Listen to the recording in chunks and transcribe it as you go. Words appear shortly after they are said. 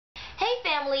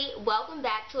family, welcome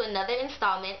back to another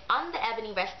installment on the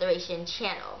Ebony Restoration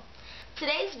channel.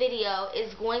 Today's video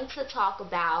is going to talk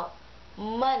about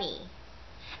money.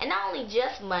 And not only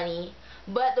just money,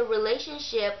 but the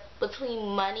relationship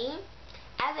between money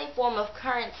as a form of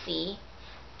currency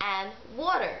and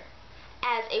water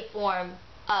as a form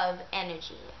of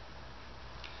energy.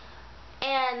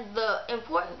 And the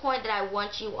important point that I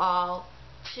want you all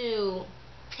to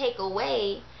take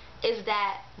away is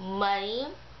that money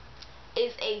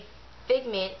is a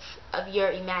figment of your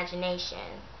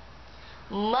imagination.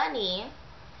 Money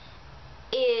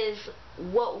is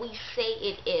what we say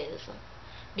it is,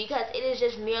 because it is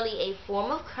just merely a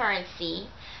form of currency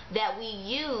that we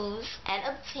use and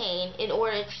obtain in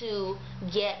order to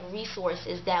get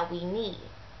resources that we need.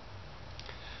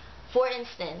 For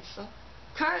instance,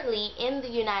 currently in the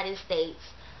United States,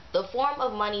 the form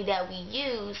of money that we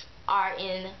use are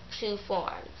in two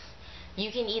forms. You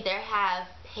can either have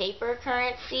paper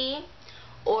currency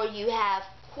or you have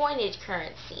coinage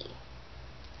currency.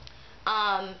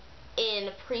 In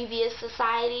previous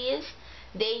societies,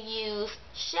 they use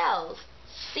shells,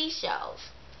 seashells.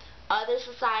 Other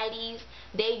societies,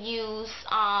 they use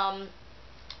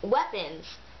weapons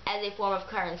as a form of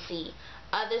currency.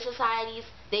 Other societies,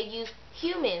 they use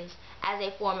humans as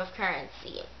a form of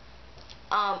currency.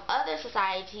 Other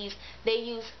societies, they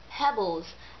use pebbles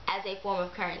as a form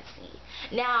of currency.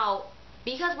 Now,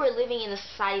 because we're living in the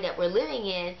society that we're living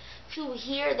in, to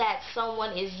hear that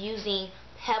someone is using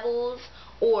pebbles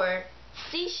or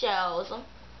seashells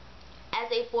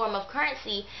as a form of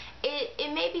currency,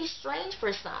 it may be strange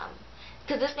for some,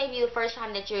 because this may be the first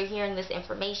time that you're hearing this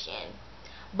information.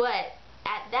 But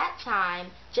at that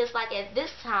time, just like at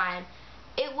this time,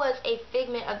 it was a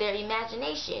figment of their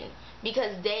imagination,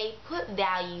 because they put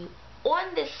value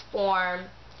on this form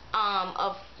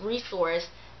of resource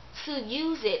to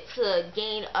use it to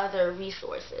gain other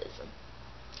resources.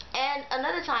 And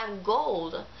another time,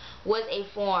 gold was a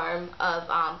form of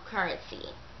currency.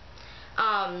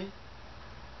 And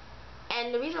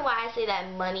the reason why I say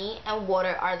that money and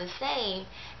water are the same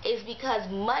is because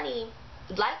money,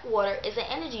 like water, is an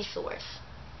energy source.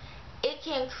 It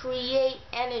can create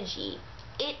energy.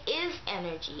 It is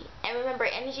energy. And remember,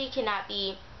 energy cannot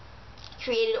be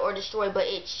created or destroyed, but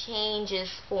it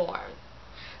changes form.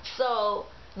 So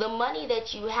the money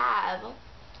that you have,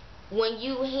 when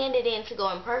you hand it in to go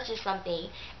and purchase something,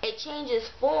 it changes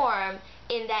form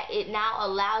in that it now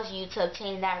allows you to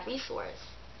obtain that resource.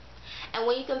 And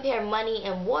when you compare money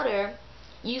and water,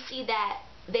 you see that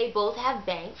they both have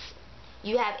banks.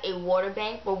 You have a water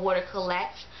bank where water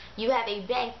collects. You have a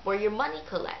bank where your money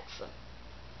collects.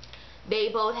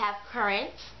 They both have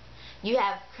currents. You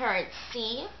have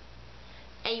currency,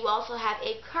 and you also have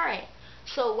a current.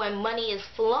 So when money is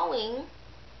flowing,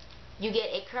 you get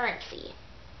a currency.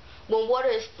 When water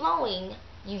is flowing,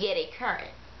 you get a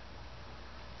current.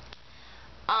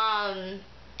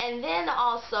 And then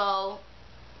also,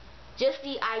 just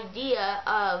the idea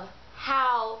of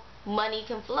how money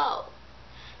can flow.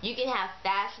 You can have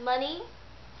fast money.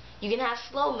 You can have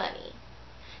slow money.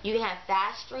 You can have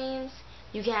fast streams.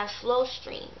 You can have slow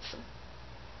streams.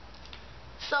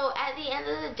 So at the end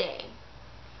of the day,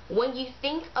 when you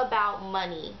think about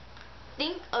money,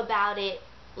 think about it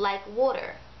like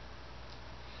water.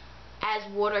 As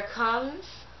water comes,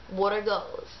 water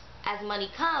goes. As money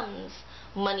comes,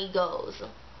 money goes.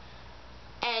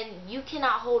 And you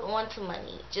cannot hold on to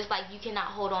money, just like you cannot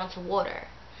hold on to water.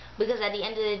 Because at the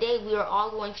end of the day, we are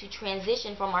all going to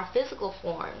transition from our physical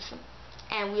forms,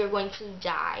 and we are going to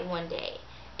die one day.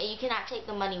 And you cannot take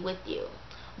the money with you.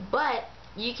 But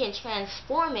you can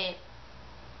transform it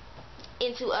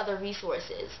into other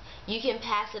resources. You can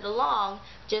pass it along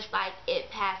just like it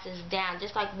passes down.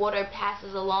 Just like water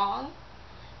passes along,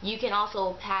 you can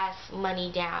also pass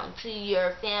money down to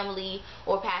your family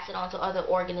or pass it on to other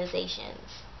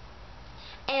organizations.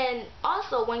 And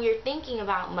also, when you're thinking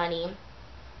about money,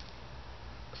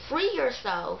 free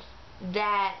yourself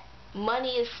that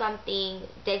money is something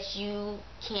that you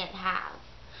can't have,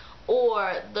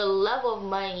 or the level of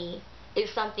money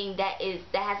is something that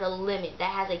has a limit,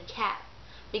 that has a cap,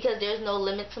 because there's no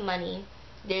limit to money,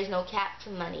 there's no cap to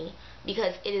money,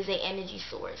 because it is an energy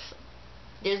source.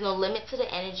 There's no limit to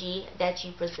the energy that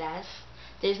you possess.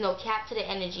 There's no cap to the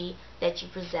energy that you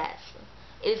possess.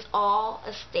 It is all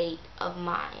a state of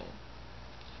mind.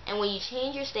 And when you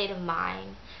change your state of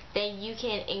mind, then you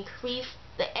can increase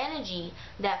the energy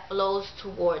that flows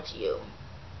towards you.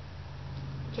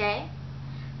 Okay?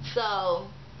 So,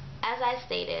 as I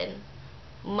stated,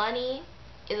 money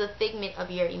is a figment of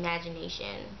your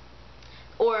imagination,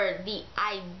 or the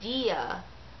idea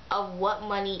of what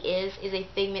money is a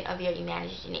figment of your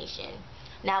imagination.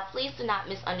 Now, please do not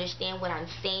misunderstand what I'm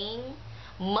saying.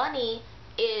 Money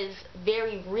is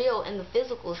very real in the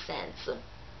physical sense,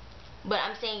 but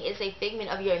I'm saying it's a figment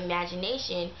of your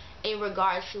imagination in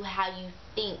regards to how you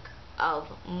think of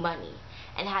money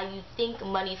and how you think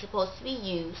money is supposed to be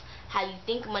used, how you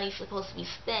think money is supposed to be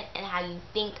spent, and how you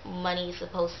think money is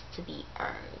supposed to be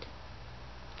earned.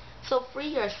 So free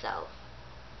yourself.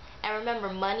 And remember,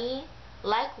 money,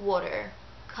 like water,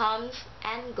 comes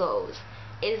and goes.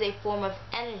 It is a form of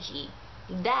energy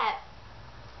that,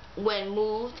 when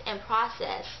moved and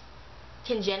processed,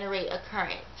 can generate a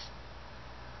current.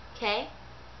 Okay?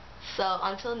 So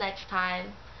until next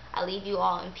time, I leave you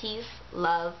all in peace,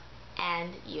 love,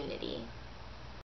 and unity.